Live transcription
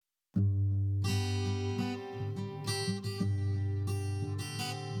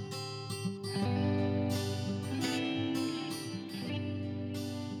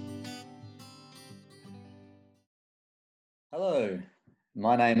Hello,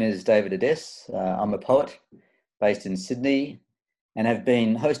 my name is David Ades. I'm a poet based in Sydney and have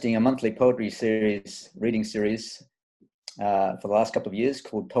been hosting a monthly poetry reading series for the last couple of years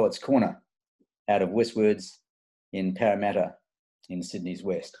called Poets Corner out of Westwords in Parramatta in Sydney's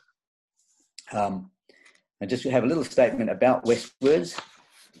west. And just to have a little statement about Westwords.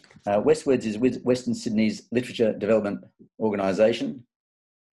 Westwords is Western Sydney's literature development organisation.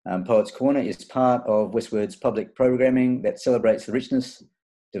 Poets Corner is part of Westwords' public programming that celebrates the richness,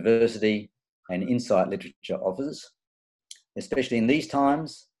 diversity and insight literature offers. Especially in these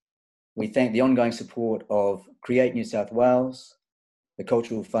times, we thank the ongoing support of Create New South Wales, the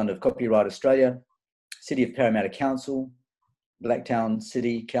Cultural Fund of Copyright Australia, City of Parramatta Council, Blacktown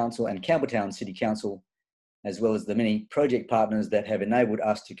City Council and Campbelltown City Council, as well as the many project partners that have enabled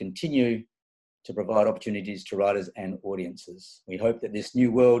us to continue to provide opportunities to writers and audiences. We hope that this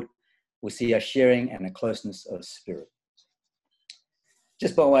new world will see us sharing and a closeness of spirit.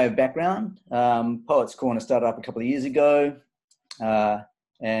 Just by way of background, Poets Corner started up a couple of years ago,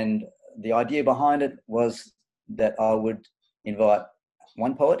 and the idea behind it was that I would invite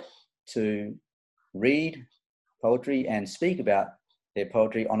one poet to read poetry and speak about their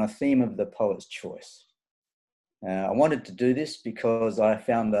poetry on a theme of the poet's choice. I wanted to do this because I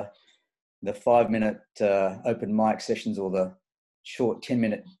found the 5-minute open mic sessions or the short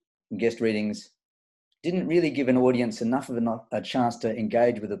 10-minute guest readings didn't really give an audience enough of a chance to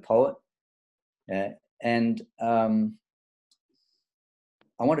engage with the poet. I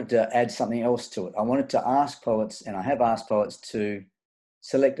wanted to add something else to it. I wanted to ask poets, and I have asked poets, to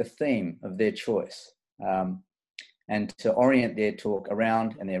select a theme of their choice and to orient their talk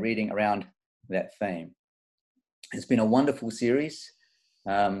around and their reading around that theme. It's been a wonderful series.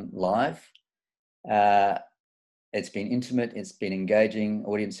 Live. It's been intimate, it's been engaging,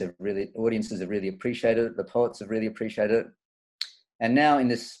 audiences have really appreciated it, the poets have really appreciated it. And now in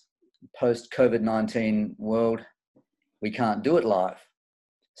this post-COVID-19 world, we can't do it live.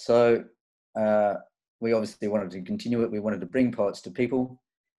 So we obviously wanted to continue it. We wanted to bring poets to people.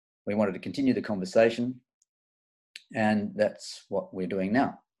 We wanted to continue the conversation. And that's what we're doing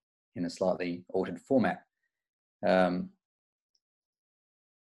now in a slightly altered format.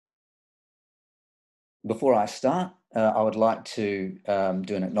 Before I start, I would like to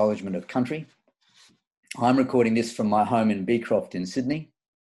do an acknowledgement of country. I'm recording this from my home in Beecroft in Sydney.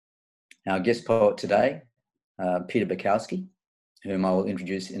 Our guest poet today, Peter Bukowski, whom I will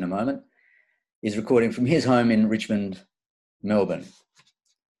introduce in a moment, is recording from his home in Richmond, Melbourne.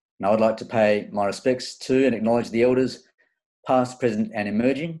 And I would like to pay my respects to and acknowledge the elders, past, present and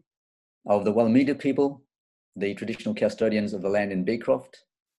emerging, of the Wallumedeer people, the traditional custodians of the land in Beecroft,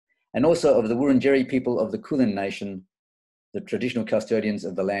 and also of the Wurundjeri people of the Kulin Nation, the traditional custodians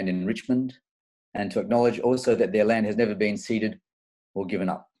of the land in Richmond, and to acknowledge also that their land has never been ceded or given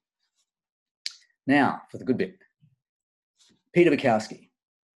up. Now, for the good bit. Peter Bukowski.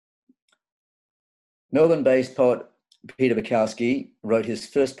 Melbourne-based poet Peter Bukowski wrote his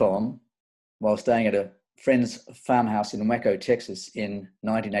first poem while staying at a friend's farmhouse in Waco, Texas in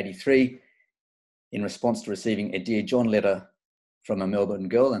 1983 in response to receiving a Dear John letter from a Melbourne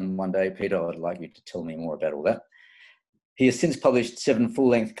girl, and one day, Peter, I'd like you to tell me more about all that. He has since published 7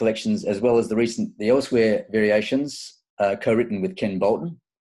 full-length collections, as well as the Elsewhere variations, co-written with Ken Bolton.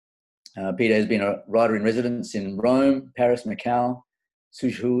 Peter has been a writer in residence in Rome, Paris, Macau,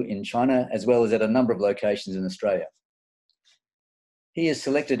 Suzhou in China, as well as at a number of locations in Australia. He has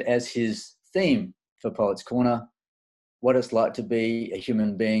selected as his theme for Poets Corner what it's like to be a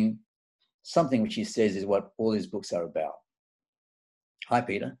human being, something which he says is what all his books are about. Hi,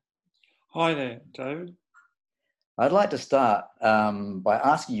 Peter. Hi there, David. I'd like to start by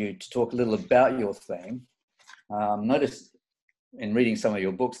asking you to talk a little about your theme. Notice in reading some of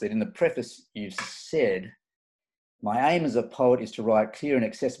your books that in the preface you said, "My aim as a poet is to write clear and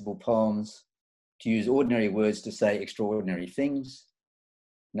accessible poems, to use ordinary words to say extraordinary things.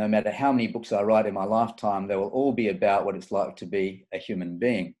 No matter how many books I write in my lifetime, they will all be about what it's like to be a human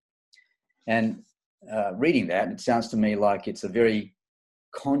being." And reading that, it sounds to me like it's a very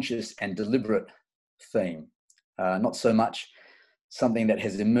conscious and deliberate theme, not so much something that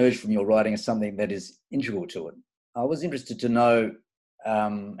has emerged from your writing as something that is integral to it. I was interested to know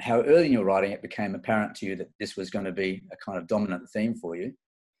how early in your writing it became apparent to you that this was going to be a kind of dominant theme for you,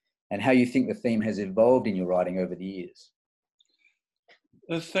 and how you think the theme has evolved in your writing over the years.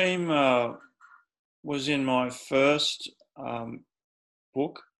 The theme was in my first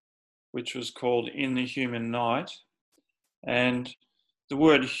book, which was called In the Human Night, and the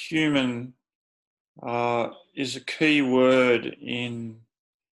word human is a key word in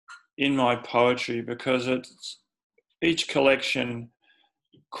my poetry because each collection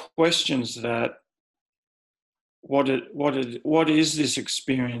questions that. What is this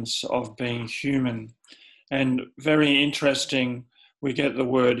experience of being human? And very interesting, we get the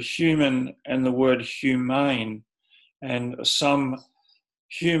word human and the word humane, and some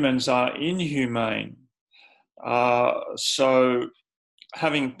humans are inhumane. So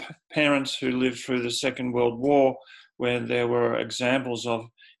having parents who lived through the Second World War, where there were examples of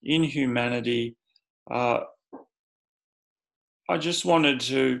inhumanity, I just wanted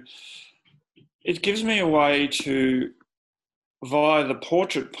to, it gives me a way to, via the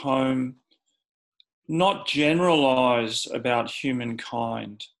portrait poem, not generalize about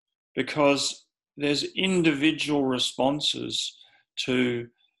humankind, because there's individual responses to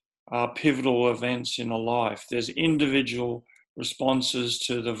pivotal events in a life. There's individual responses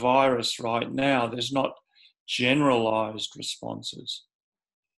to the virus right now. There's not generalized responses.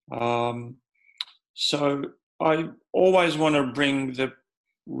 So I always want to bring the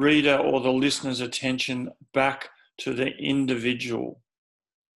reader or the listener's attention back to the individual,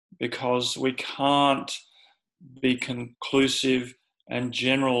 because we can't be conclusive and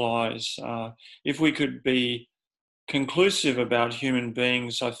generalize. If we could be conclusive about human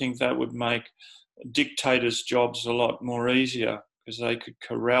beings, I think that would make dictators' jobs a lot more easier, because they could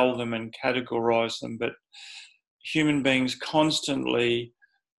corral them and categorize them. But human beings constantly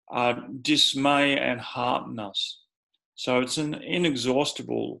dismay and hearten us. So it's an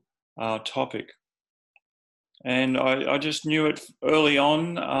inexhaustible topic. And I just knew it early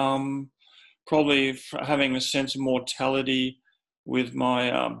on, probably having a sense of mortality with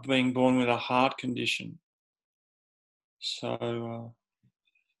my being born with a heart condition. So,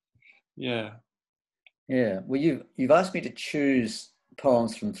 yeah. Yeah. Well, you've asked me to choose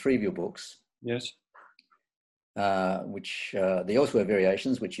poems from 3 of your books. Yes. Which the Elsewhere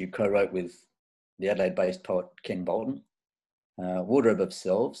Variations, which you co-wrote with the Adelaide-based poet Ken Bolton, Wardrobe of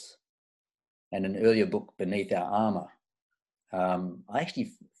Selves, and an earlier book, Beneath Our Armour. I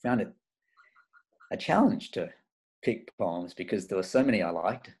actually found it a challenge to pick poems because there were so many I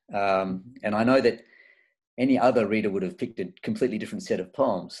liked. And I know that any other reader would have picked a completely different set of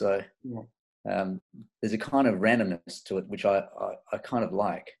poems. So there's a kind of randomness to it, which I kind of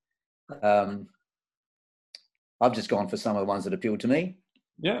like. I've just gone for some of the ones that appealed to me.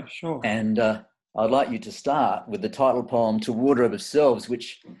 Yeah, sure. And I'd like you to start with the title poem To Wardrobe of Selves,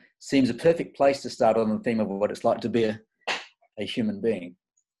 which seems a perfect place to start on the theme of what it's like to be a human being.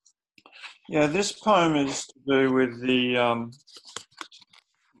 Yeah, this poem is to do with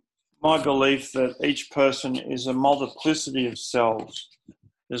my belief that each person is a multiplicity of selves.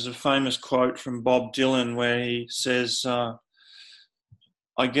 There's a famous quote from Bob Dylan where he says,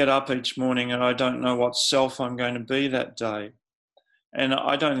 I get up each morning and I don't know what self I'm going to be that day. And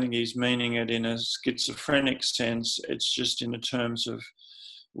I don't think he's meaning it in a schizophrenic sense. It's just in the terms of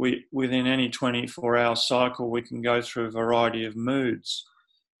within any 24-hour cycle, we can go through a variety of moods.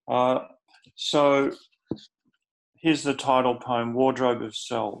 So here's the title poem, Wardrobe of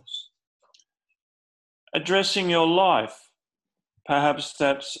Selves. Addressing your life, perhaps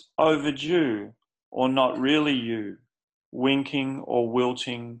that's overdue or not really you, winking or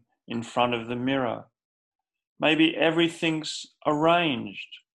wilting in front of the mirror. Maybe everything's arranged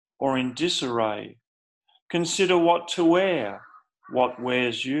or in disarray. Consider what to wear, what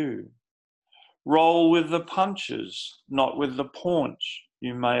wears you. Roll with the punches, not with the paunch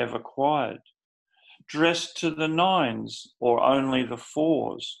you may have acquired. Dressed to the 9s or only the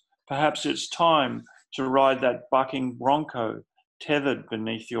 4s. Perhaps it's time to ride that bucking bronco tethered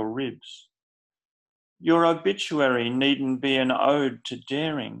beneath your ribs. Your obituary needn't be an ode to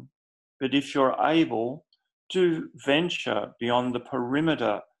daring, but if you're able, do venture beyond the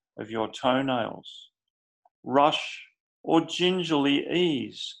perimeter of your toenails. Rush or gingerly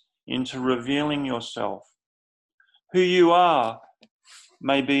ease into revealing yourself. Who you are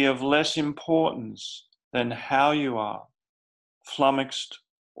may be of less importance than how you are. Flummoxed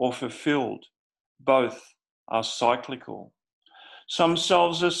or fulfilled, both are cyclical. Some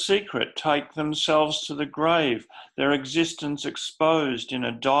selves are secret, take themselves to the grave, their existence exposed in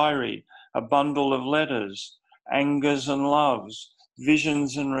a diary, a bundle of letters, angers and loves,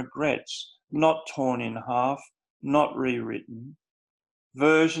 visions and regrets, not torn in half, not rewritten.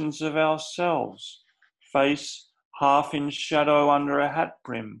 Versions of ourselves, face half in shadow under a hat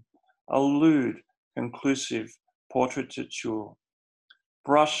brim, a lewd, conclusive portraiture.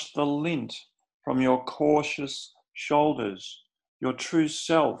 Brush the lint from your cautious shoulders. Your true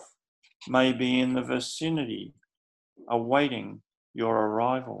self may be in the vicinity, awaiting your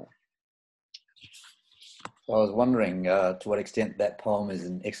arrival. So I was wondering to what extent that poem is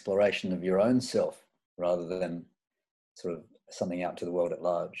an exploration of your own self rather than sort of something out to the world at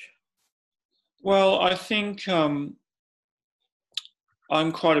large? Well, I think I'm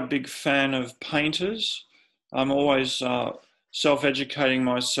quite a big fan of painters. I'm always self-educating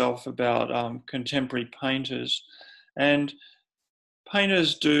myself about contemporary painters. And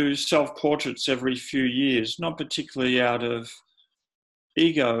painters do self-portraits every few years, not particularly out of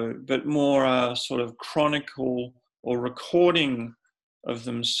ego, but more a sort of chronicle or recording of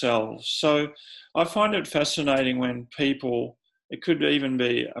themselves. So I find it fascinating when people, it could even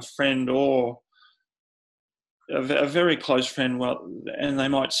be a friend or a very close friend, well, and they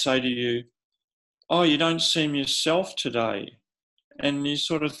might say to you, "Oh, you don't seem yourself today." And you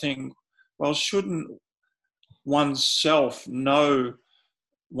sort of think, well, shouldn't oneself know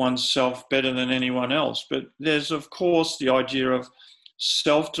oneself better than anyone else? But there's, of course, the idea of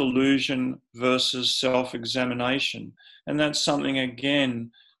self-delusion versus self-examination. And that's something,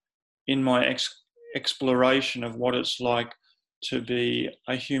 again, in my exploration of what it's like to be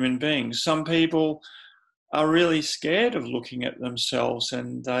a human being. Some people are really scared of looking at themselves,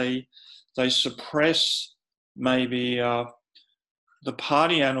 and they suppress maybe the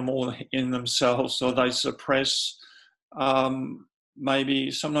party animal in themselves, or they suppress maybe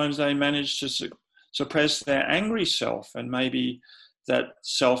sometimes they manage to suppress their angry self, and maybe that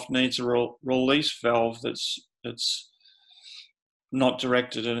self needs a release valve that's not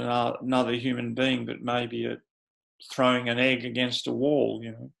directed at another human being, but maybe at throwing an egg against a wall,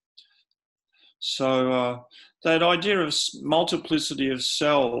 you know. So that idea of multiplicity of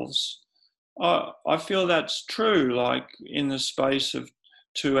selves, I feel that's true. Like in the space of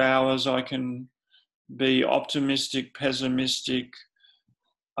 2 hours, I can be optimistic, pessimistic,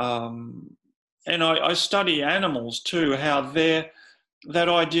 and I study animals too, how that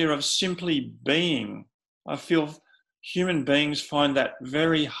idea of simply being, I feel human beings find that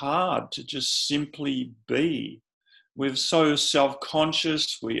very hard to just simply be. We're so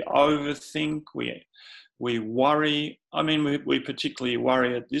self-conscious, we overthink, we worry. I mean, we particularly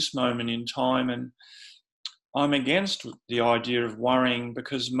worry at this moment in time, and I'm against the idea of worrying,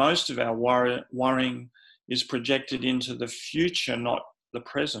 because most of our worrying is projected into the future, not the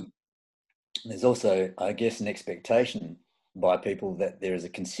present. There's also, I guess, an expectation by people that there is a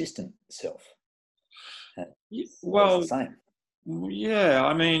consistent self. Well, the same. yeah,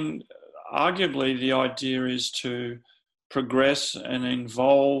 I mean, arguably the idea is to progress and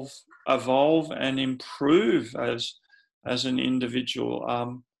evolve and improve as an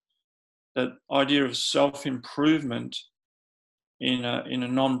individual. That idea of self-improvement in a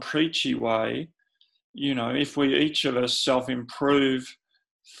non-preachy way, you know, if we each of us self-improve,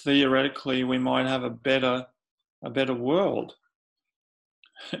 theoretically we might have a better world.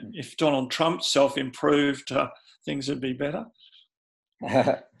 If Donald Trump self-improved, things would be better.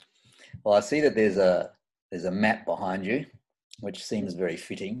 Well, I see that there's a map behind you, which seems very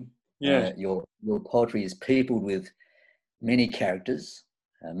fitting. Yeah. Your poetry is peopled with many characters,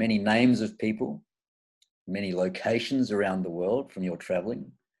 many names of people, many locations around the world from your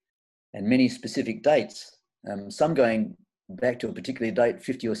traveling, and many specific dates, some going back to a particular date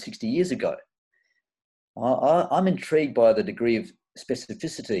 50 or 60 years ago. I'm intrigued by the degree of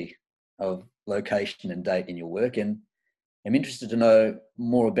specificity of location and date in your work, and I'm interested to know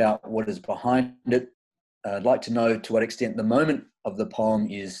more about what is behind it. I'd like to know to what extent the moment of the poem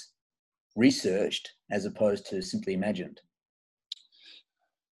is researched as opposed to simply imagined.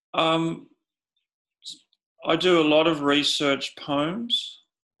 I do a lot of research poems.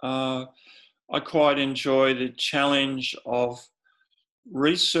 I quite enjoy the challenge of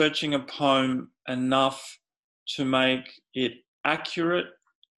researching a poem enough to make it accurate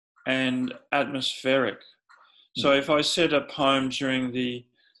and atmospheric. So if I said a poem during the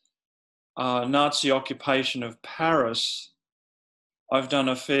Nazi occupation of Paris, I've done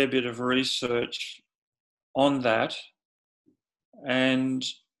a fair bit of research on that, and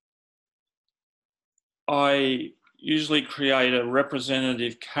I usually create a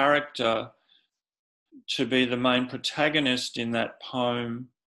representative character to be the main protagonist in that poem,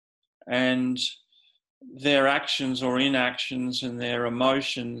 and their actions or inactions and their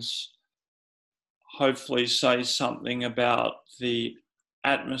emotions hopefully say something about the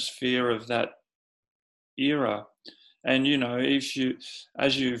atmosphere of that era. And, you know, as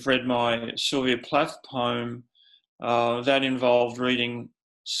you've read my Sylvia Plath poem, that involved reading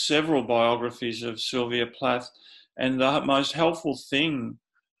several biographies of Sylvia Plath. And the most helpful thing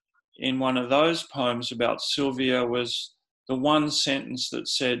in one of those poems about Sylvia was the one sentence that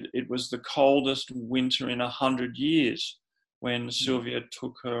said it was the coldest winter in 100 years when Sylvia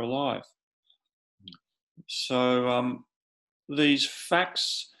took her life. So these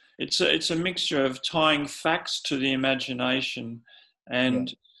facts it's a mixture of tying facts to the imagination, Yeah.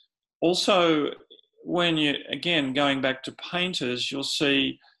 and also when you, again, going back to painters, you'll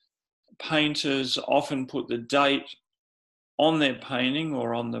see painters often put the date on their painting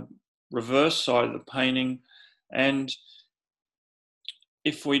or on the reverse side of the painting, and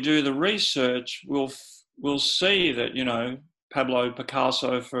if we do the research, we'll see that, you know, Pablo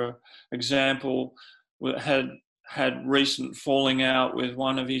Picasso, for example, had recent falling out with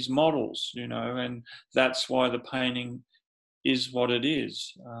one of his models, you know, and that's why the painting is what it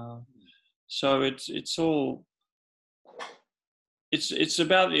is. So it's all it's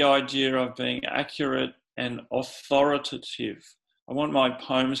about the idea of being accurate and authoritative. I want my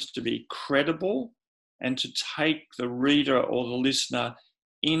poems to be credible and to take the reader or the listener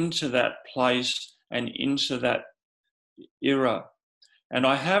into that place and into that era. And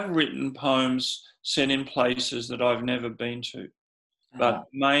I have written poems set in places that I've never been to, but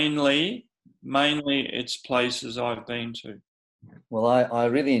mainly it's places I've been to. Well, I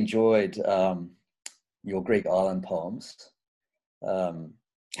really enjoyed your Greek island poems,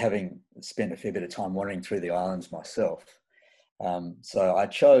 having spent a fair bit of time wandering through the islands myself. So I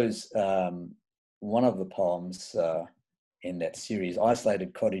chose one of the poems in that series,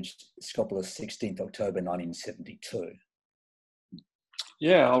 Isolated Cottage, Skopolis, 16th October 1972.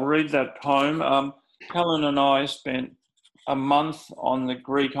 Yeah, I'll read that poem. Helen and I spent a month on the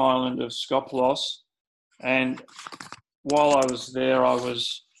Greek island of Skopolis, and while I was there, I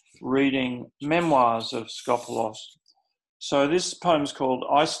was reading memoirs of Skopolis. So this poem's called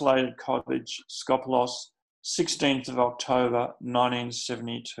Isolated Cottage, Skopolis, 16th of October,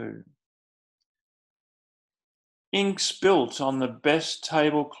 1972. Ink spilt on the best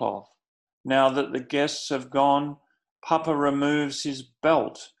tablecloth. Now that the guests have gone, Papa removes his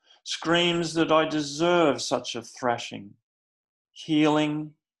belt, screams that I deserve such a thrashing.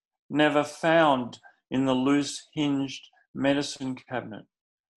 Healing, never found in the loose-hinged medicine cabinet.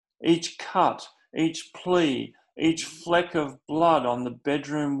 Each cut, each plea, each fleck of blood on the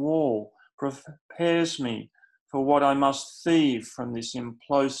bedroom wall prepares me for what I must thieve from this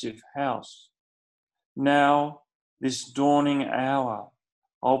implosive house. Now, this dawning hour,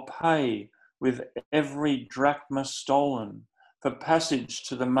 I'll pay with every drachma stolen for passage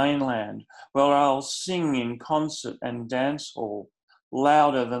to the mainland, where I'll sing in concert and dance hall,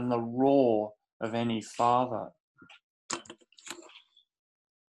 louder than the roar of any father.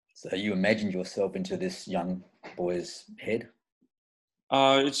 So you imagined yourself into this young boy's head?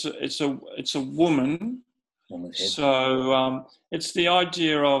 It's a woman. Woman's head. So it's the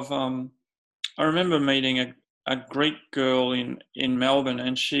idea of. I remember meeting a Greek girl in Melbourne,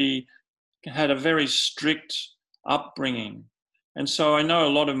 and she had a very strict upbringing. And so I know a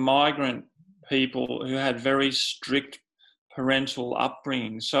lot of migrant people who had very strict parental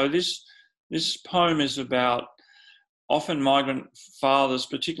upbringing. So this poem is about often migrant fathers,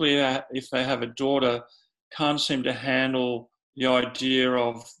 particularly if they have a daughter, can't seem to handle the idea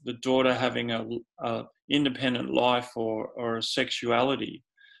of the daughter having a independent life or a sexuality.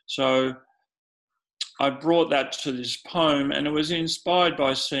 So I brought that to this poem, and it was inspired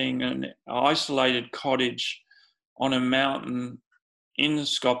by seeing an isolated cottage on a mountain in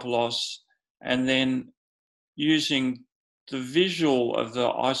Skopolis, and then using the visual of the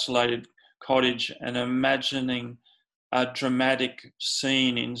isolated cottage and imagining a dramatic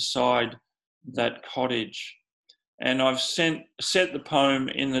scene inside that cottage. And I've set the poem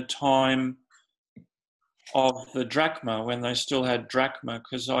in the time of the drachma, when they still had drachma,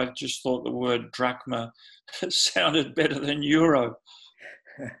 because I just thought the word drachma sounded better than euro.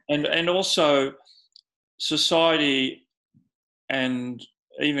 And also society, and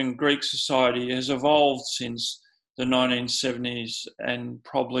even Greek society, has evolved since the 1970s, and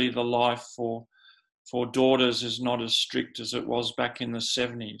probably the life for daughters is not as strict as it was back in the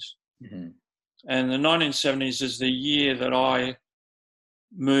 70s. Mm-hmm. And the 1970s is the year that I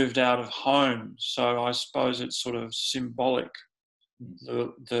moved out of home. So I suppose it's sort of symbolic.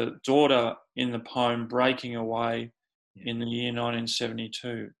 The daughter in the poem breaking away in the year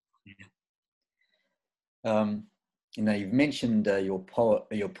 1972. You know, you've mentioned your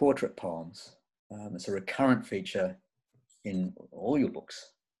portrait poems. It's a recurrent feature in all your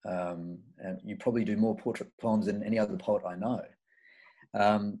books. And you probably do more portrait poems than any other poet I know.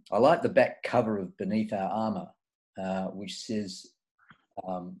 I like the back cover of Beneath Our Armour, which says,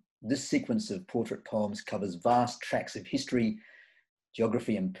 this sequence of portrait poems covers vast tracts of history,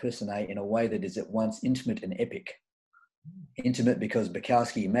 geography, and personae in a way that is at once intimate and epic. Intimate because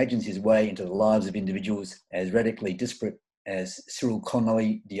Bukowski imagines his way into the lives of individuals as radically disparate as Cyril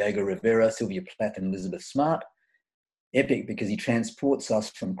Connolly, Diego Rivera, Sylvia Plath, and Elizabeth Smart. epic because he transports us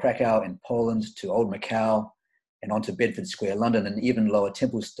from Krakow in Poland to Old Macau and onto Bedford Square, London, and even Lower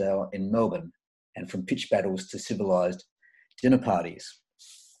Templestowe in Melbourne, and from pitch battles to civilised dinner parties.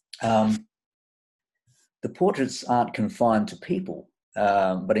 The portraits aren't confined to people,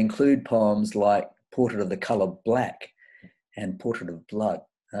 but include poems like Portrait of the Colour Black and Portrait of Blood.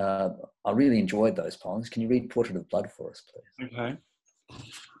 I really enjoyed those poems. Can you read Portrait of Blood for us, please? Okay.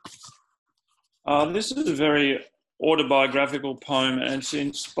 This is a very autobiographical poem, and it's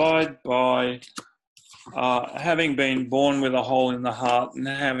inspired by having been born with a hole in the heart and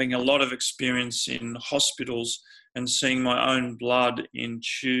having a lot of experience in hospitals and seeing my own blood in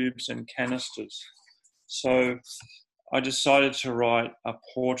tubes and canisters. So I decided to write a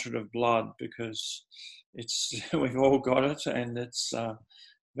portrait of blood because we've all got it, and it's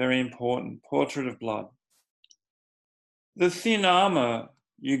very important. Portrait of blood. The thin armour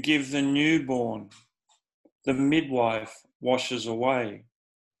you give the newborn, the midwife washes away.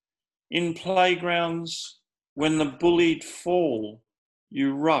 In playgrounds, when the bullied fall,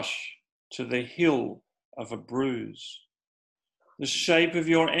 you rush to the hill of a bruise. The shape of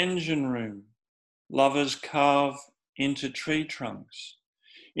your engine room, lovers carve into tree trunks.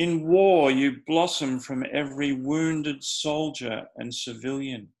 In war, you blossom from every wounded soldier and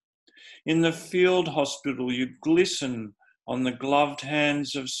civilian. In the field hospital, you glisten on the gloved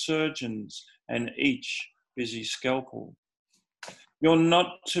hands of surgeons and each busy scalpel. You're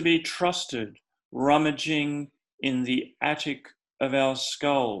not to be trusted, rummaging in the attic of our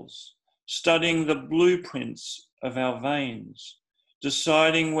skulls, studying the blueprints of our veins,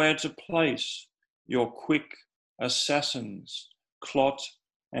 deciding where to place your quick assassins, clot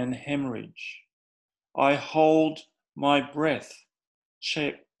and hemorrhage. I hold my breath,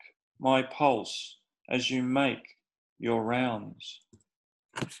 check my pulse as you make your rounds.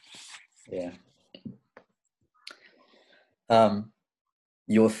 Yeah.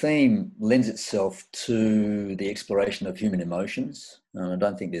 Your theme lends itself to the exploration of human emotions. I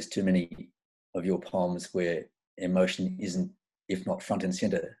don't think there's too many of your poems where emotion isn't, if not front and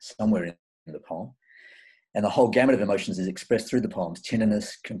centre, somewhere in the poem. And the whole gamut of emotions is expressed through the poems: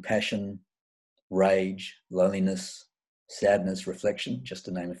 tenderness, compassion, rage, loneliness, sadness, reflection, just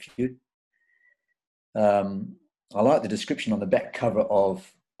to name a few. I like the description on the back cover of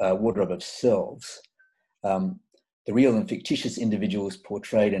Wardrobe of Selves. The real and fictitious individuals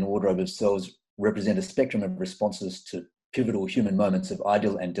portrayed in Wardrobe of Selves represent a spectrum of responses to pivotal human moments of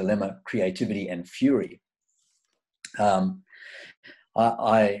ideal and dilemma, creativity and fury. I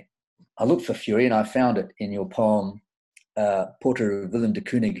looked for fury and I found it in your poem, Portrait of Willem de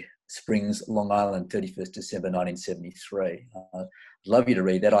Kooning, Springs, Long Island, 31st December 1973. I'd love you to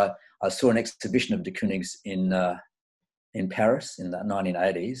read that. I saw an exhibition of de Kooning's in Paris in the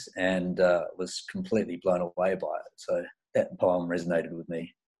 1980s and was completely blown away by it. So that poem resonated with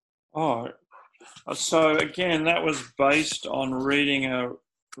me. Oh, so again, that was based on reading a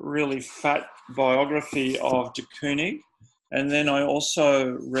really fat biography of de Kooning. And then I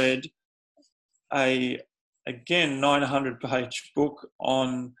also read a, again, 900-page book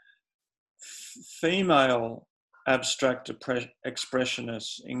on female abstract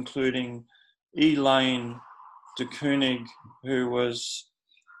expressionists, including Elaine de Kooning, who was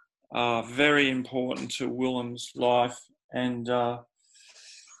very important to Willem's life. And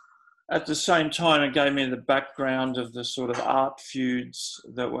at the same time, it gave me the background of the sort of art feuds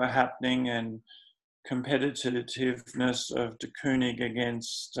that were happening and competitiveness of de Kooning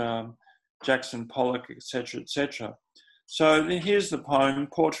against Jackson Pollock, etc., etc. So here's the poem,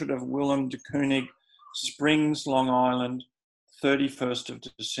 Portrait of Willem de Kooning, Springs, Long Island, 31st of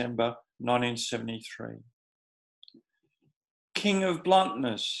December, 1973. King of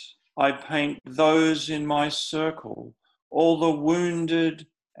bluntness, I paint those in my circle, all the wounded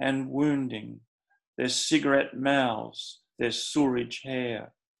and wounding, their cigarette mouths, their sewerage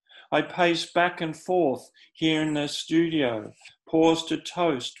hair. I pace back and forth here in the studio, pause to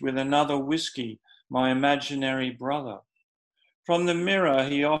toast with another whiskey, my imaginary brother. From the mirror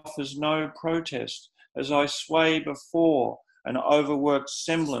he offers no protest as I sway before an overworked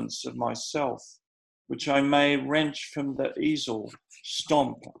semblance of myself, which I may wrench from the easel,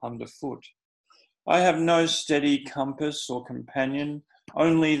 stomp underfoot. I have no steady compass or companion,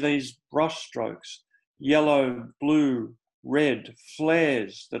 only these brushstrokes, yellow, blue, red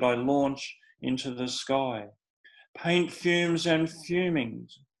flares that I launch into the sky. Paint fumes and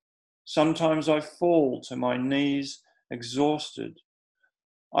fumings. Sometimes I fall to my knees exhausted.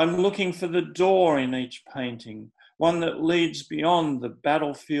 I'm looking for the door in each painting, one that leads beyond the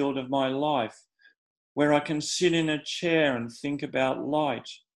battlefield of my life, where I can sit in a chair and think about light,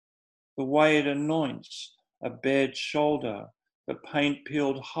 the way it anoints, a bared shoulder, the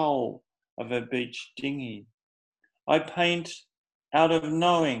paint-peeled hull of a beach dinghy. I paint out of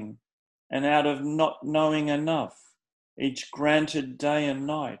knowing and out of not knowing enough, each granted day and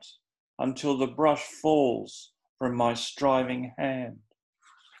night, until the brush falls from my striving hand.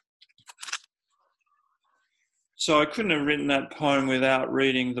 So I couldn't have written that poem without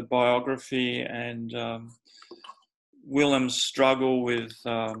reading the biography and Willem's struggle with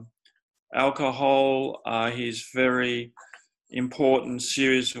alcohol, his very important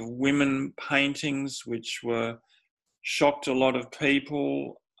series of women paintings, which were shocked a lot of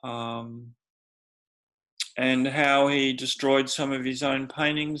people, and how he destroyed some of his own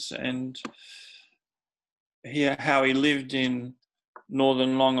paintings, and how he lived in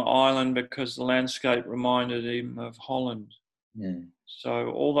northern Long Island because the landscape reminded him of Holland. Mm.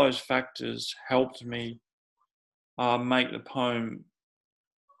 So all those factors helped me make the poem,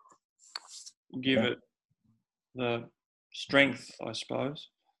 give it the strength, I suppose.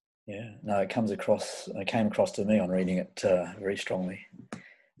 Yeah, no, it came across to me on reading it very strongly.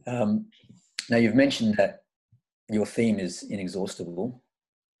 Now, you've mentioned that your theme is inexhaustible.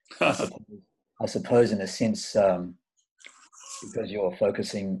 I suppose in a sense, because you're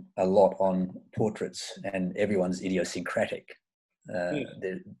focusing a lot on portraits and everyone's idiosyncratic,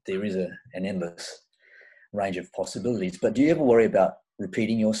 there is an endless range of possibilities. But do you ever worry about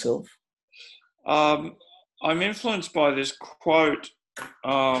repeating yourself? I'm influenced by this quote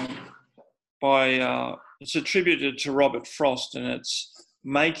it's attributed to Robert Frost, and it's,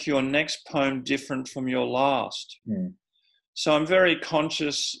 "Make your next poem different from your last." Mm. So I'm very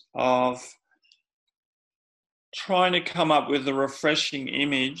conscious of trying to come up with a refreshing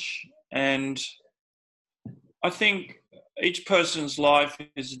image, and I think each person's life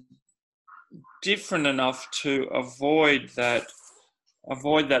is different enough to avoid that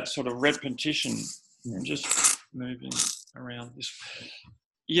sort of repetition. I'm just moving around this.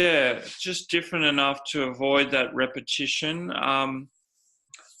 Yeah, just different enough to avoid that repetition. I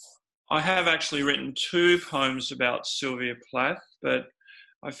have actually written 2 poems about Sylvia Plath, but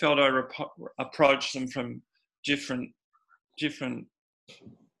I felt I approached them from different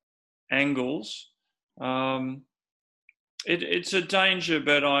angles. It's a danger,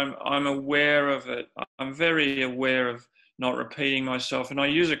 but I'm aware of it. I'm very aware of not repeating myself. And I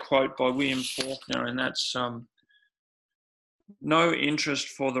use a quote by William Faulkner, and that's no interest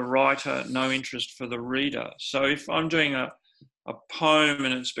for the writer, no interest for the reader. So if I'm doing a poem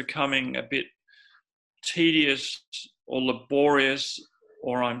and it's becoming a bit tedious or laborious,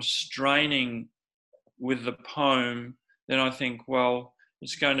 or I'm straining with the poem, then I think, well,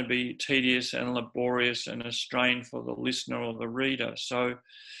 it's going to be tedious and laborious and a strain for the listener or the reader. So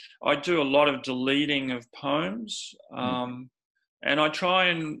I do a lot of deleting of poems, and I try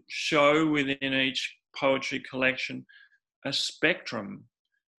and show within each poetry collection a spectrum,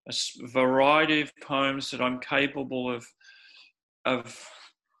 a variety of poems that I'm capable of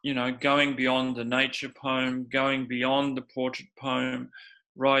going beyond the nature poem, going beyond the portrait poem,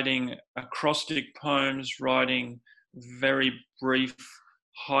 writing acrostic poems, writing very brief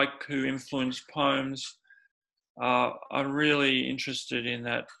haiku influenced poems. I'm really interested in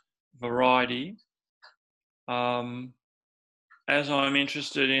that variety, as I'm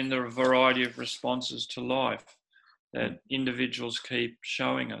interested in the variety of responses to life that individuals keep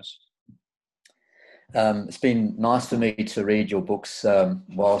showing us. It's been nice for me to read your books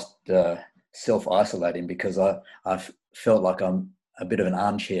whilst self-isolating, because I've felt like I'm a bit of an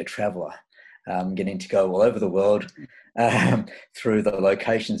armchair traveller, getting to go all over the world through the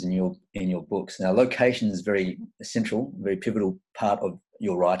locations in your books. Now, location is very central, very pivotal part of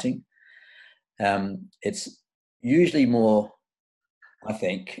your writing. It's usually more, I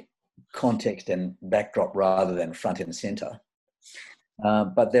think, context and backdrop rather than front and centre.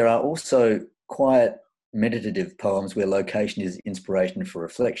 But there are also quiet meditative poems where location is inspiration for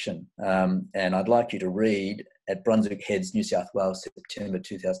reflection. And I'd like you to read At Brunswick Heads, New South Wales, September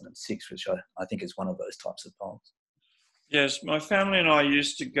 2006, which I think is one of those types of poems. Yes, my family and I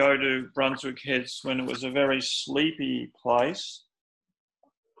used to go to Brunswick Heads when it was a very sleepy place.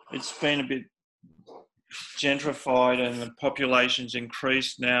 It's been a bit gentrified and the population's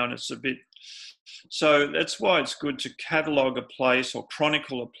increased now, and it's a bit... So that's why it's good to catalogue a place or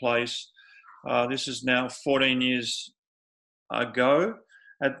chronicle a place. This is now 14 years ago,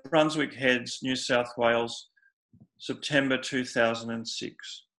 at Brunswick Heads, New South Wales, September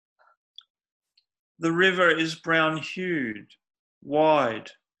 2006. The river is brown-hued,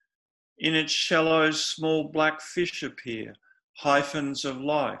 wide. In its shallows, small black fish appear, hyphens of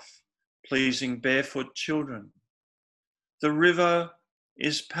life, pleasing barefoot children. The river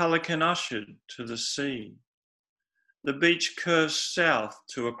is pelican-ushered to the sea. The beach curves south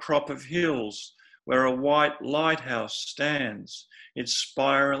to a crop of hills where a white lighthouse stands, its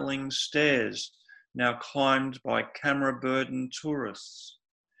spiralling stairs now climbed by camera-burdened tourists.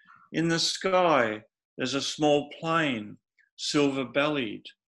 In the sky, there's a small plane, silver-bellied,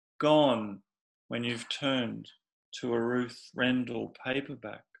 gone when you've turned to a Ruth Rendell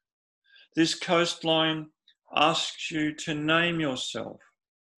paperback. This coastline asks you to name yourself.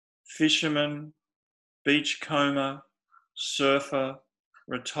 Fisherman, beachcomber, surfer,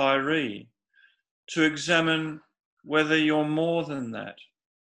 retiree. To examine whether you're more than that.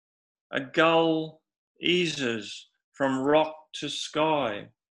 A gull eases from rock to sky,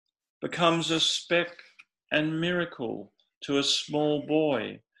 becomes a speck and miracle to a small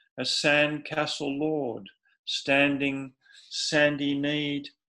boy, a sandcastle lord, standing sandy-kneed,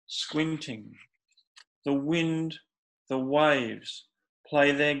 squinting. The wind, the waves,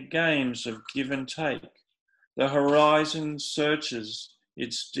 play their games of give and take. The horizon searches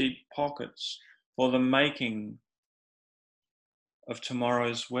its deep pockets for the making of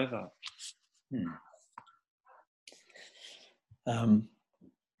tomorrow's weather.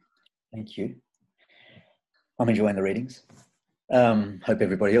 Thank you. I'm enjoying the readings. Hope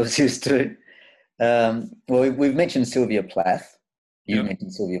everybody else is too. Well, we've mentioned Sylvia Plath. You've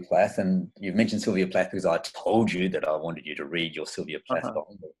mentioned Sylvia Plath, and you've mentioned Sylvia Plath because I told you that I wanted you to read your Sylvia Plath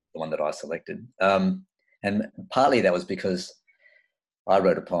poem, the one that I selected. And partly that was because I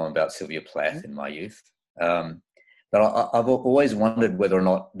wrote a poem about Sylvia Plath in my youth. But I've always wondered whether or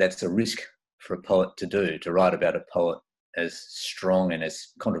not that's a risk for a poet to do, to write about a poet as strong and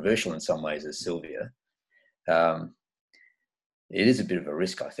as controversial in some ways as Sylvia. It is a bit of a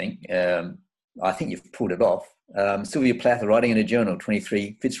risk, I think. I think you've pulled it off. Sylvia Plath, writing in a journal,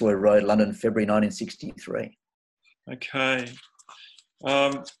 23 Fitzroy Road, London, February 1963. Okay.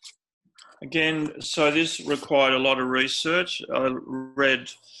 Again, so this required a lot of research. I read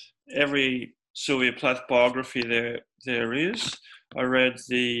every Sylvia Plath biography there is. I read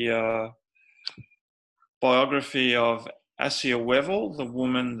the biography of Assia Wevel, the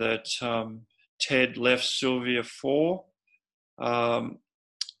woman that Ted left Sylvia for. And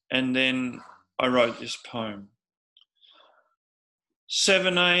then I wrote this poem.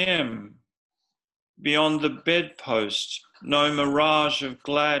 7 a.m. Beyond the bedpost, no mirage of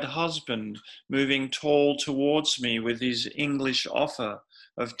glad husband moving tall towards me with his English offer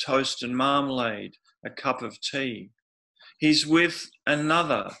of toast and marmalade, a cup of tea. He's with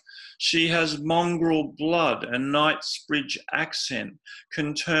another. She has mongrel blood, a Knightsbridge accent,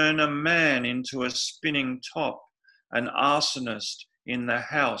 can turn a man into a spinning top, an arsonist in the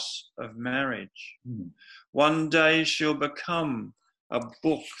house of marriage. One day she'll become a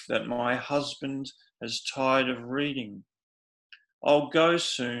book that my husband has tired of reading. I'll go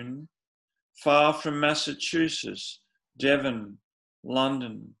soon, far from Massachusetts, Devon,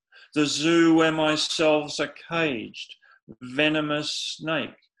 London, the zoo where my selves are caged, venomous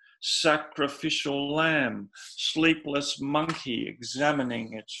snake, sacrificial lamb, sleepless monkey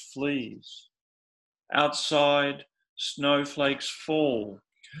examining its fleas. Outside, snowflakes fall,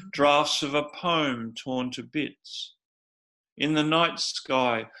 drafts of a poem torn to bits. In the night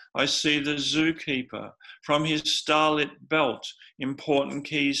sky, I see the zookeeper. From his starlit belt, important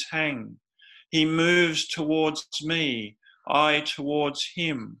keys hang. He moves towards me, I towards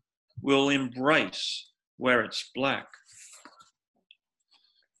him. We'll embrace where it's black.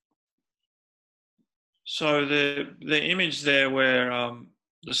 So the image there where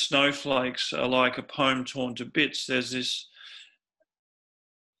the snowflakes are like a poem torn to bits, there's this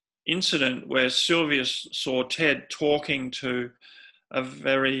incident where Sylvia saw Ted talking to a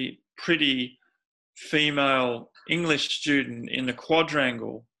very pretty female English student in the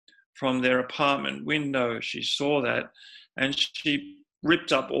quadrangle from their apartment window. She saw that and she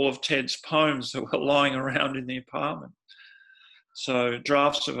ripped up all of Ted's poems that were lying around in the apartment. So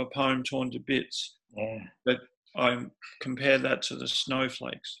drafts of a poem torn to bits. Yeah. But I compared that to the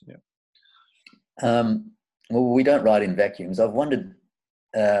snowflakes. Well, we don't write in vacuums. I've wondered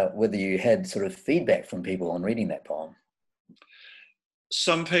whether you had sort of feedback from people on reading that poem.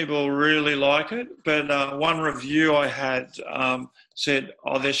 Some people really like it, but one review I had said,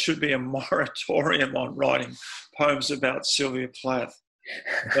 "Oh, there should be a moratorium on writing poems about Sylvia Plath."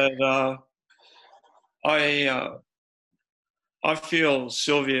 But I feel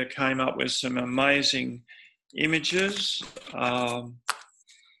Sylvia came up with some amazing images, and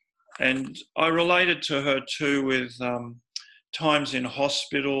I related to her too with times in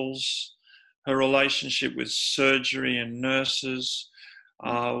hospitals, her relationship with surgery and nurses,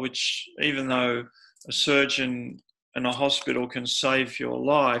 which even though a surgeon in a hospital can save your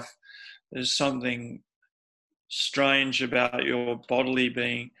life, there's something strange about your body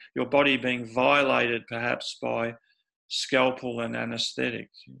being violated perhaps by scalpel and anaesthetic.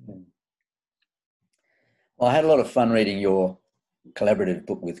 Well, I had a lot of fun reading your collaborative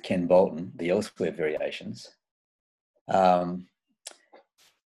book with Ken Bolton, The Elsewhere Variations. A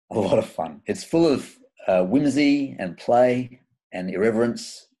lot of fun. It's full of whimsy and play and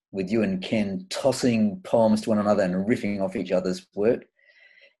irreverence, with you and Ken tossing poems to one another and riffing off each other's work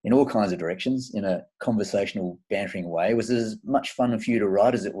in all kinds of directions in a conversational, bantering way. Was it as much fun for you to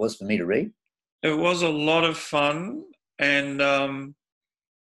write as it was for me to read? It was a lot of fun, and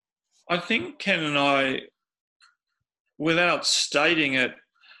I think Ken and I, without stating it,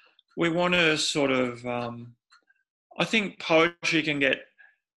 we want to sort of, I think poetry can get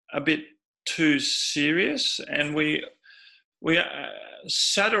a bit too serious, and we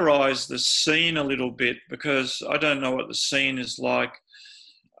satirise the scene a little bit, because I don't know what the scene is like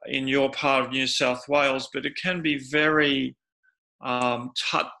in your part of New South Wales, but it can be very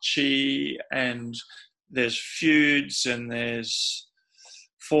touchy, and there's feuds and there's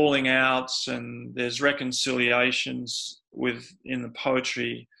falling outs and there's reconciliations in the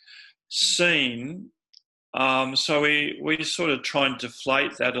poetry scene. So we sort of try and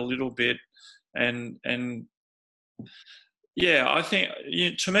deflate that a little bit, and yeah, I think,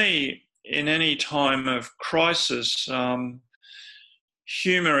 to me, in any time of crisis,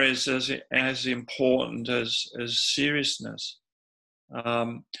 humour is as important as seriousness.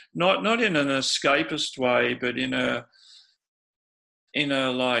 Not in an escapist way, but in a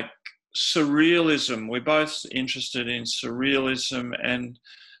like surrealism. We're both interested in surrealism and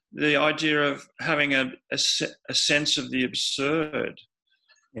the idea of having a sense of the absurd.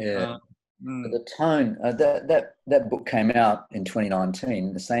 Yeah. The tone, that book came out in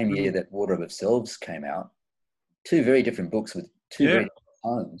 2019, the same year that Water of Selves came out. Two very different books with two very different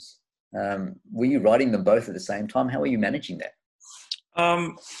tones. Were you writing them both at the same time? How were you managing that?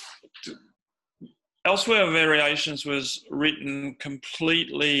 Elsewhere Variations was written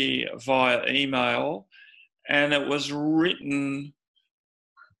completely via email, and it was written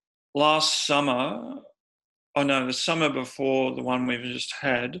last summer. Oh no, the summer before the one we've just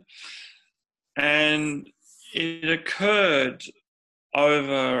had. And it occurred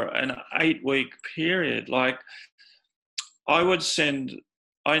over an 8-week period. Like, I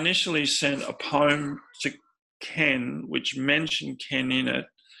initially sent a poem to Ken, which mentioned Ken in it,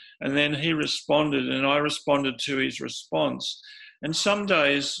 and then he responded, and I responded to his response. And some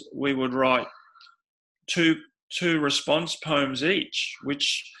days we would write two response poems each,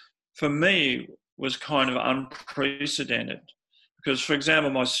 which for me was kind of unprecedented. Because, for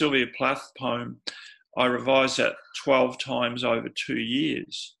example, my Sylvia Plath poem, I revised that 12 times over 2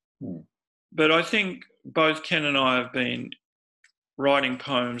 years. But I think both Ken and I have been writing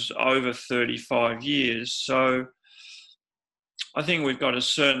poems over 35 years. So I think we've got a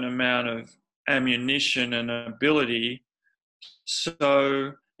certain amount of ammunition and ability.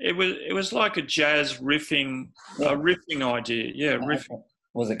 So it was like a jazz riffing, a riffing idea. Yeah, riffing.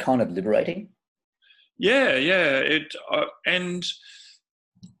 Was it kind of liberating? Yeah. And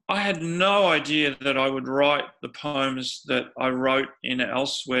I had no idea that I would write the poems that I wrote in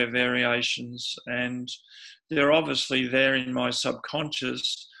Elsewhere Variations, and they're obviously there in my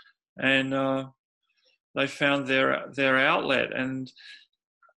subconscious, and they found their outlet. And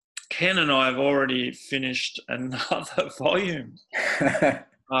Ken and I have already finished another volume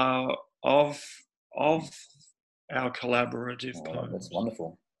of our collaborative poems. That's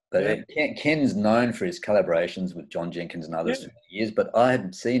wonderful. But Ken's known for his collaborations with John Jenkins and others for years, but I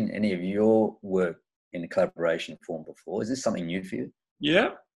hadn't seen any of your work in a collaboration form before. Is this something new for you? Yeah.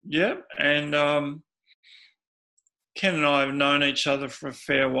 And Ken and I have known each other for a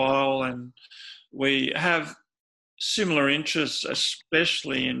fair while, and we have similar interests,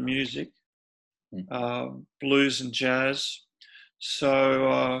 especially in music, blues and jazz.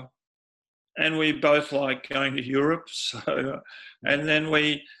 So, and we both like going to Europe. So, and then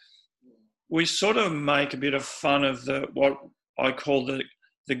we sort of make a bit of fun of what I call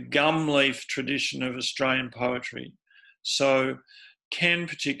the gum leaf tradition of Australian poetry. So Ken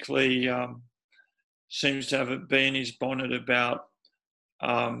particularly seems to have a bee in his bonnet about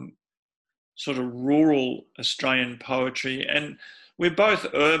sort of rural Australian poetry, and we're both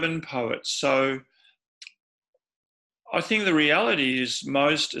urban poets. So I think the reality is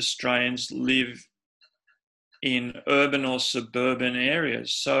most Australians live in urban or suburban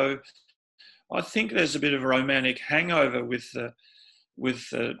areas. So I think there's a bit of a romantic hangover with the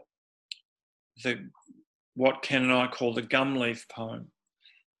what Ken and I call the gum leaf poem,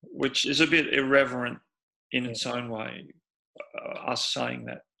 which is a bit irreverent in its own way, us saying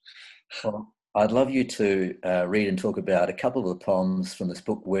that. Well, I'd love you to read and talk about a couple of the poems from this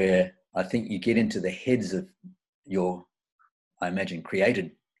book where I think you get into the heads of your, I imagine,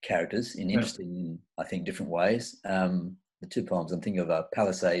 created characters in interesting, I think, different ways. The two poems I'm thinking of are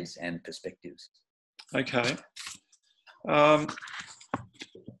Palisades and Perspectives. Okay. I'm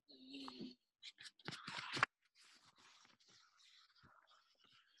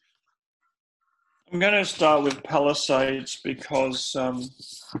going to start with Palisades because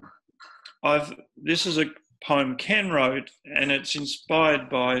this is a poem Ken wrote, and it's inspired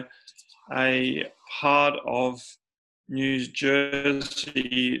by a part of New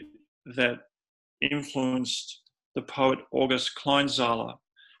Jersey that influenced the poet August Kleinzahler.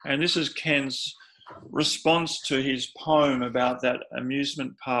 And this is Ken's response to his poem about that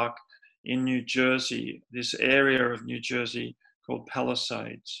amusement park in New Jersey, this area of New Jersey called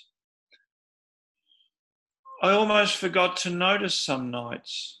Palisades. I almost forgot to notice some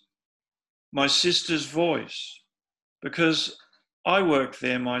nights my sister's voice, because I work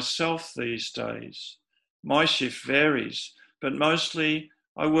there myself these days. My shift varies, but mostly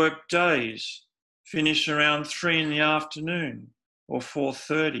I work days, finish around 3 in the afternoon or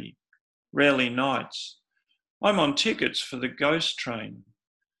 4:30, rarely nights. I'm on tickets for the ghost train.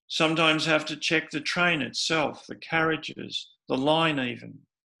 Sometimes have to check the train itself, the carriages, the line even.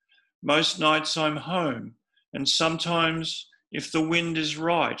 Most nights I'm home, and sometimes, if the wind is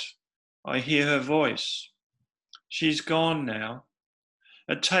right, I hear her voice. She's gone now.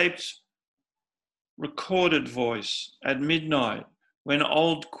 A taped, recorded voice at midnight when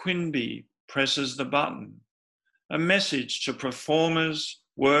old Quinby presses the button. A message to performers,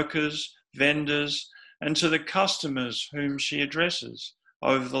 workers, vendors, and to the customers whom she addresses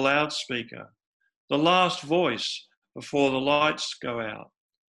over the loudspeaker. The last voice before the lights go out.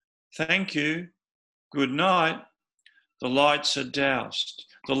 Thank you. Good night. The lights are doused.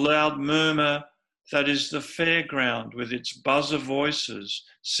 The loud murmur that is the fairground with its buzz of voices,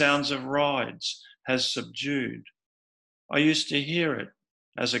 sounds of rides, has subdued. I used to hear it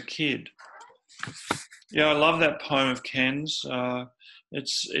as a kid. Yeah, I love that poem of Ken's.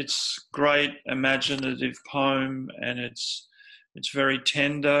 It's great imaginative poem, and it's very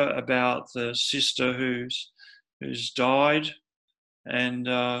tender about the sister who's died, and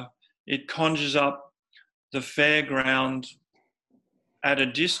it conjures up the fairground at a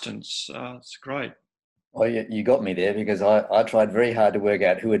distance. It's great. Well, you got me there because I tried very hard to work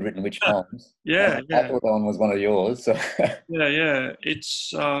out who had written which poems. Yeah. I thought that one was one of yours. So. Yeah.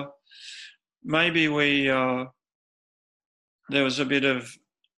 It's maybe there was a bit of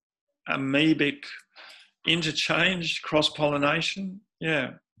amoebic interchange, cross-pollination.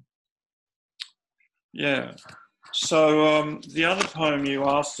 Yeah. So the other poem you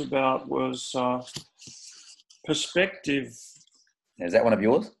asked about was Perspective. Is that one of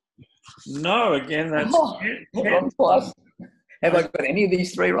yours? No, again, that's Ken. Twice. Have I got any of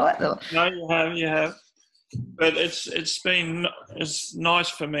these three right? No, you have. But it's nice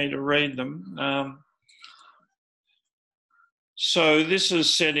for me to read them. So this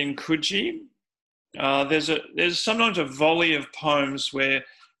is set in Coogee. There's sometimes a volley of poems where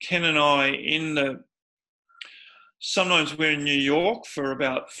Ken and I sometimes we're in New York for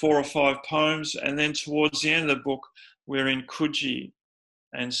about 4 or 5 poems, and then towards the end of the book we're in Coogee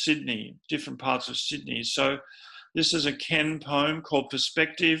and Sydney, different parts of Sydney. So this is a Ken poem called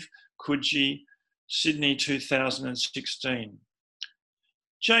Perspective, Coogee, Sydney 2016.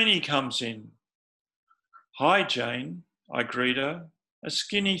 Janie comes in. Hi, Jane, I greet her, a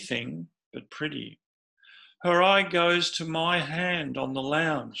skinny thing, but pretty. Her eye goes to my hand on the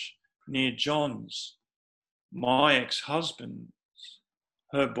lounge near John's, my ex-husband's,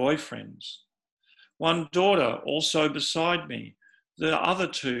 her boyfriend's. One daughter also beside me, the other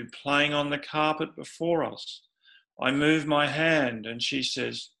 2 playing on the carpet before us. I move my hand and she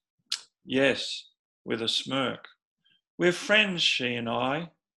says, yes, with a smirk. We're friends, she and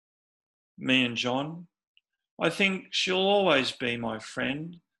I, me and John. I think she'll always be my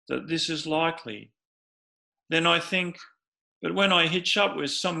friend, that this is likely. Then I think, but when I hitch up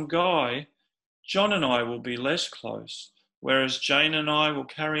with some guy, John and I will be less close, whereas Jane and I will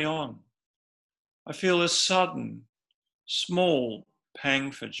carry on. I feel a sudden, small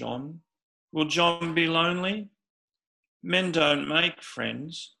pang for John. Will John be lonely? Men don't make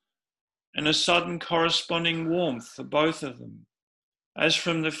friends, and a sudden corresponding warmth for both of them, as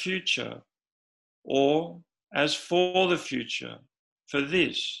from the future, or as for the future, for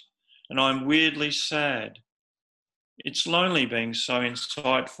this, and I'm weirdly sad. It's lonely being so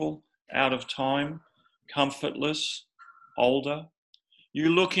insightful, out of time, comfortless, older. You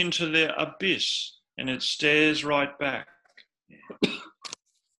look into the abyss and it stares right back.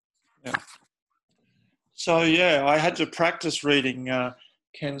 Yeah. So yeah, I had to practice reading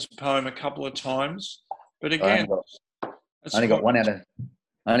Ken's poem a couple of times, but I again, I only got one out of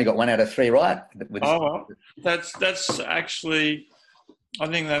I only got 1 out of 3 right. With this. oh well, that's actually, I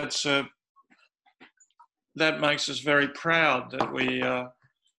think that makes us very proud that we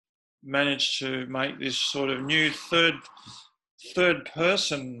managed to make this sort of new third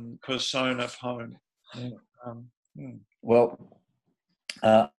person persona poem. Yeah. Um, hmm. Well,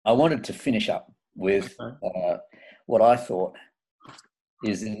 I wanted to finish up with Okay. what I thought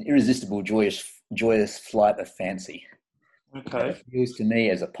is an irresistible, joyous flight of fancy. That Okay. appeals to me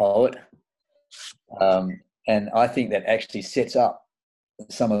as a poet, and I think that actually sets up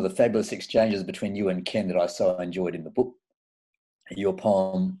some of the fabulous exchanges between you and Ken that I so enjoyed in the book. Your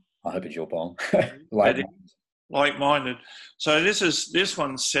poem, I hope it's your poem, Like-minded. So this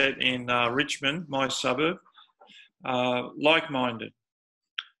one's set in Richmond, my suburb. Like-minded.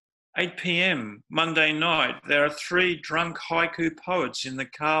 8 p.m. Monday night. There are 3 drunk haiku poets in the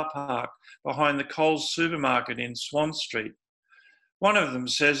car park behind the Coles supermarket in Swan Street. One of them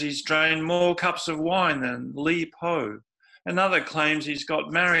says he's drained more cups of wine than Li Po. Another claims he's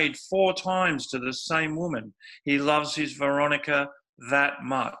got married 4 times to the same woman. He loves his Veronica that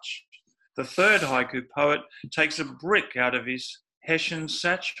much. The third haiku poet takes a brick out of his Hessian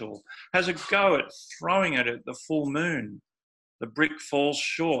satchel, has a go at throwing it at the full moon. The brick falls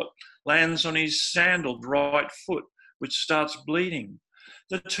short, lands on his sandaled right foot, which starts bleeding.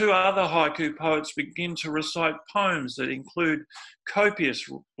 The 2 other haiku poets begin to recite poems that include copious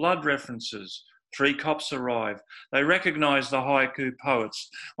blood references. 3 cops arrive. They recognise the haiku poets.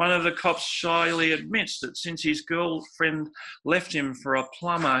 One of the cops shyly admits that since his girlfriend left him for a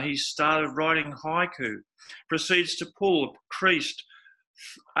plumber, he started writing haiku. Proceeds to pull a creased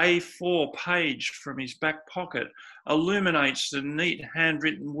A4 page from his back pocket, illuminates the neat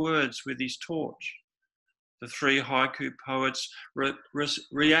handwritten words with his torch. The 3 haiku poets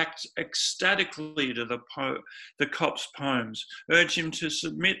react ecstatically to the cop's poems, urge him to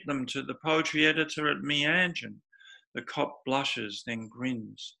submit them to the poetry editor at Meanjin. The cop blushes, then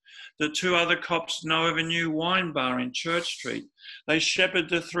grins. The 2 other cops know of a new wine bar in Church Street. They shepherd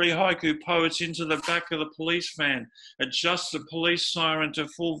the 3 haiku poets into the back of the police van, adjust the police siren to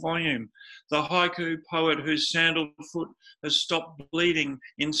full volume. The haiku poet whose sandaled foot has stopped bleeding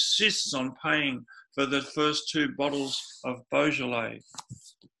insists on paying for the first 2 bottles of Beaujolais.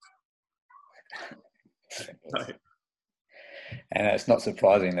 And it's not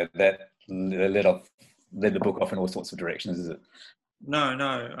surprising that led the book off in all sorts of directions, is it?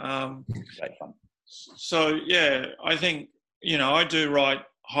 No. Great fun. So yeah, I think, I do write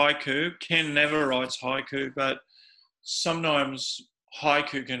haiku. Ken never writes haiku, but sometimes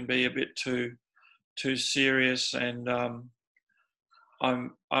haiku can be a bit too serious, and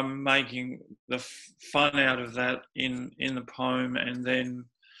I'm making the fun out of that in the poem, and then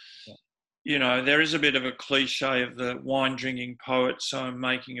there is a bit of a cliche of the wine drinking poet, so I'm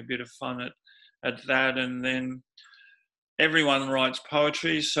making a bit of fun at that, and then everyone writes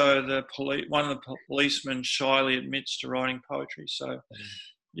poetry, so one of the policemen shyly admits to writing poetry. So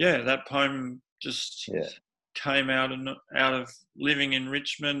yeah, that poem just came out of living in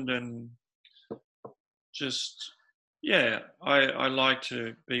Richmond, and just I like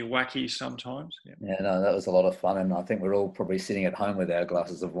to be wacky sometimes. Yeah, no, that was a lot of fun, and I think we're all probably sitting at home with our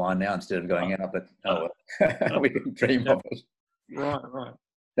glasses of wine now instead of going out, but we can dream of it. Right.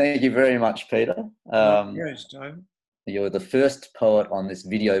 Thank you very much, Peter. Yes, Dave. You're the first poet on this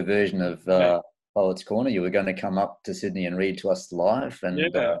video version of Poets Corner. You were going to come up to Sydney and read to us live, and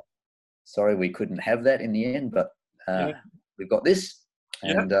sorry we couldn't have that in the end, but we've got this,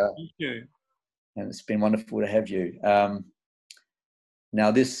 and thank you. And it's been wonderful to have you.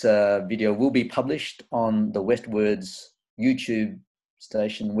 Now, this video will be published on the Westwords YouTube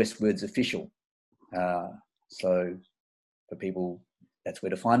station, Westwords Official. So for people, that's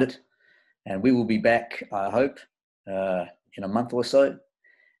where to find it. And we will be back, I hope, in a month or so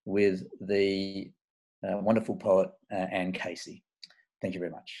with the wonderful poet, Anne Casey. Thank you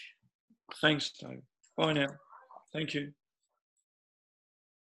very much. Thanks, Dave. Bye now. Thank you.